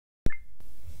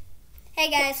Hey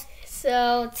guys.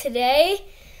 So today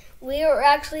we are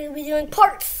actually going to be doing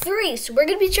part 3. So we're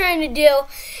going to be trying to do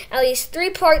at least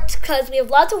 3 parts because we have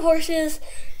lots of horses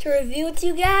to review with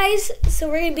you guys. So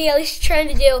we're going to be at least trying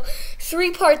to do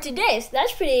 3 parts a day. So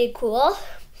that's pretty cool.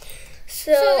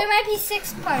 So there might be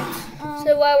 6 parts.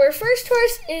 So our first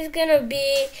horse is going to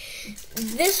be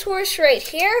this horse right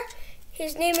here.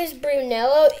 His name is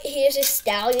Brunello. He is a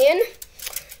stallion.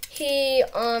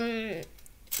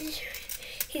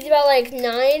 He's about like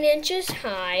 9 inches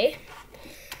high.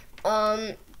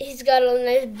 He's got a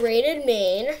nice braided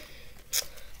mane,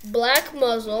 black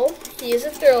muzzle. He is a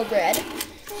thoroughbred.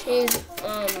 He's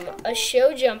a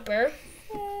show jumper.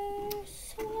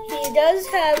 He does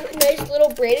have a nice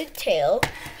little braided tail.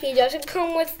 He doesn't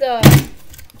come with the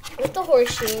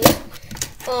horseshoes.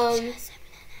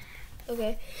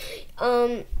 Okay.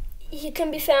 He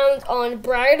can be found on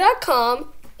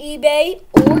Breyer.com, eBay,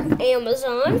 or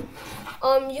Amazon.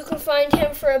 You can find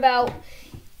him for about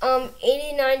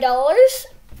 $89.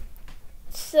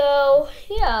 So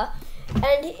yeah,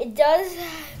 and it does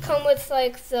come with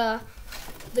like the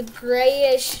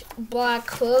grayish black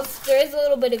hooves. There is a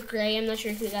little bit of gray. I'm not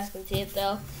sure if you guys can see it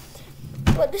though.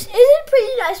 But this is a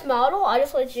pretty nice model. I'll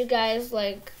just let you guys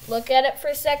like look at it for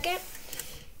a second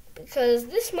because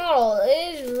this model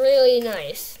is really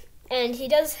nice. And he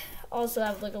does also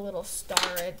have like a little star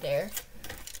right there.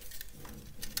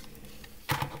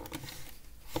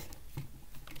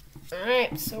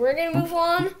 Alright, so we're going to move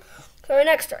on to our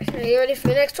next horse. Are you ready for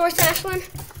the next horse, Ashlyn?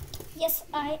 Yes,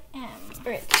 I am.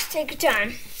 Alright, just take your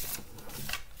time.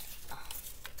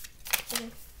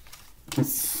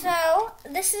 So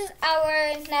this is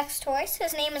our next horse.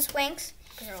 His name is Winks.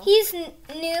 Girl. He's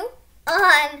new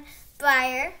on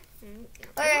Breyer,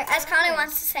 or as Connor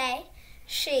wants to say,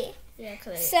 she. Yeah,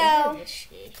 because So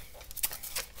she.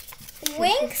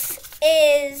 Winks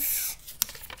is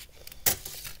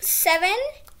 7,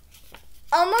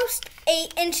 almost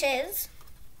 8 inches.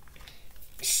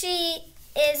 She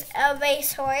is a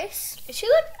racehorse. Is she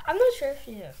like, I'm not sure if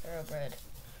she's a thoroughbred.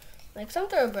 Like some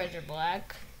thoroughbreds are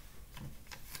black.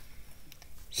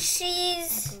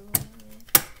 She's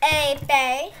a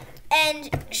bay, and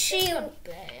she's in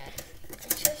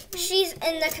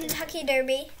the Kentucky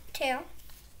Derby too.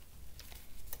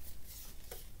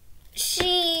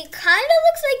 She kind of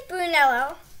looks like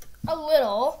Brunello. A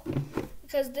little,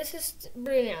 because this is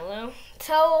Brunello.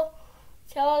 Tell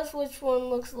us which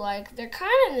one looks like. They're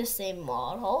kind of the same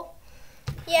model.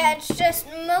 Yeah, it's just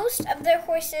most of their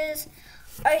horses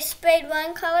are sprayed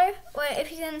one color, or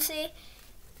if you can see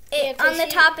it on the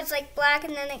top, it's like black,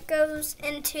 and then it goes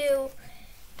into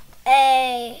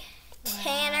a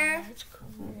tanner. Wow, that's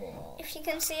cool. If you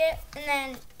can see it, and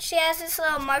then she has this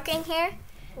little marking here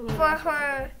for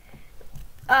her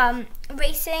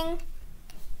racing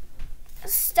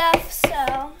stuff.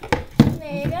 So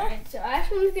there you go. Right, so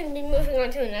Ashlyn's gonna be moving on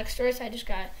to the next horse. I just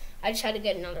had to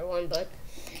get another one, but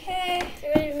Okay. so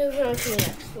we're gonna move on to the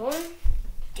next one.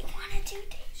 Do you want to do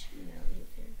Deja? No, you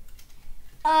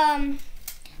can.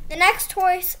 The next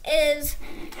horse is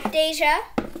Deja.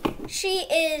 She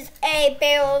is a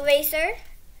barrel racer,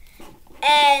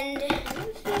 and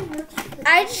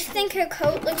I just think her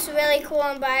coat looks really cool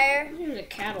on Breyer. This is a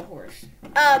cattle horse.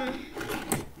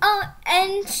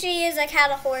 And she is a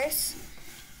cattle horse.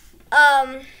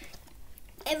 I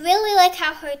really like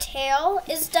how her tail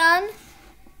is done,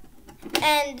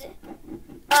 and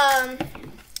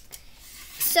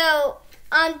so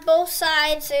on both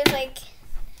sides there's like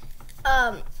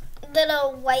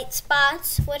little white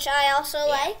spots, which I also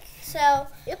like. So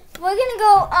we're gonna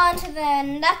go on to the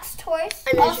next horse.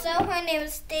 Also, her name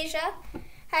is Deja.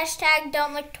 #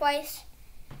 don't look twice.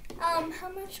 How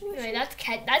much was Anyway, that's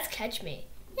Catch Me.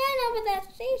 Yeah, I know, but that's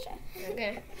Deja.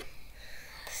 Okay.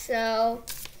 So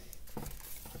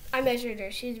I measured her.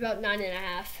 She's about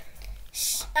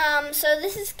 9.5. So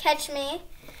this is Catch Me.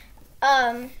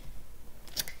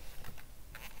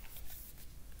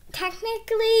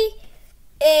 Technically,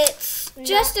 it's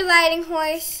just a riding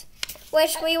horse,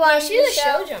 which we want to she's a show.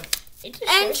 show jumper. It's a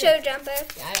And show jumper.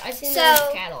 Yeah, I've seen So, that in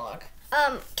the catalog.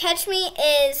 Catch Me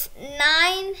is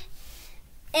 9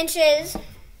 inches.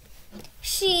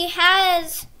 She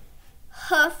has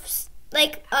hoofs,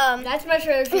 like That's my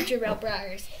favorite feature about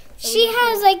Breyers. she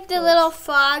has like the little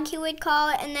frog, you would call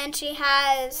it, and then she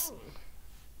has.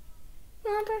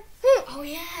 Remember? Oh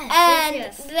yes. And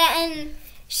yes. then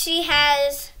she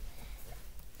has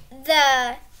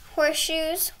the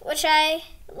horseshoes, which I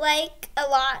like a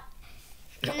lot.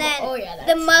 And then that's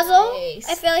the muzzle, nice.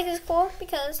 I feel like is cool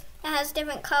because it has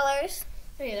different colors.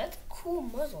 Hey, that's a cool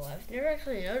muzzle. I've never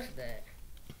actually noticed that.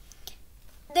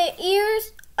 The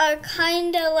ears are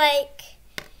kind of like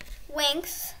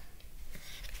wings.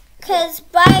 Because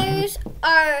Breyers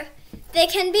they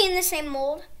can be in the same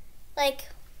mold. Like,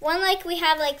 one like we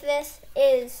have like this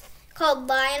is called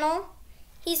Lionel.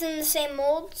 He's in the same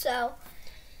mold, so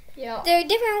yeah. They're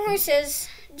different horses,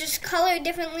 just colored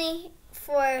differently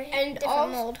for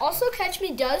different mold. Also, Catch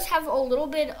Me does have a little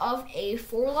bit of a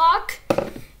forelock,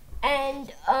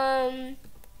 and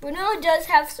Bruno does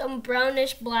have some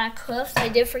brownish black hoofs. I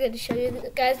did forget to show you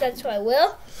guys that, so I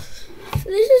will. So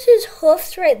this is his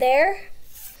hoofs right there.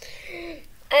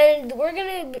 And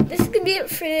this is gonna be it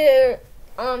for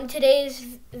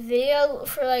today's video,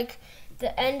 for like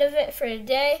the end of it for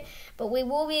today. But we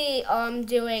will be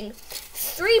doing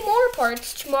 3 more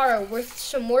parts tomorrow with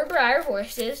some more Breyer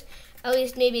horses, at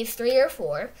least maybe 3 or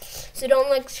 4. So don't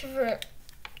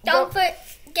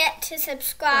forget to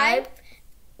subscribe,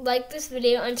 like this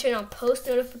video, and turn on post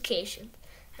notifications.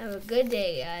 Have a good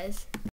day, guys.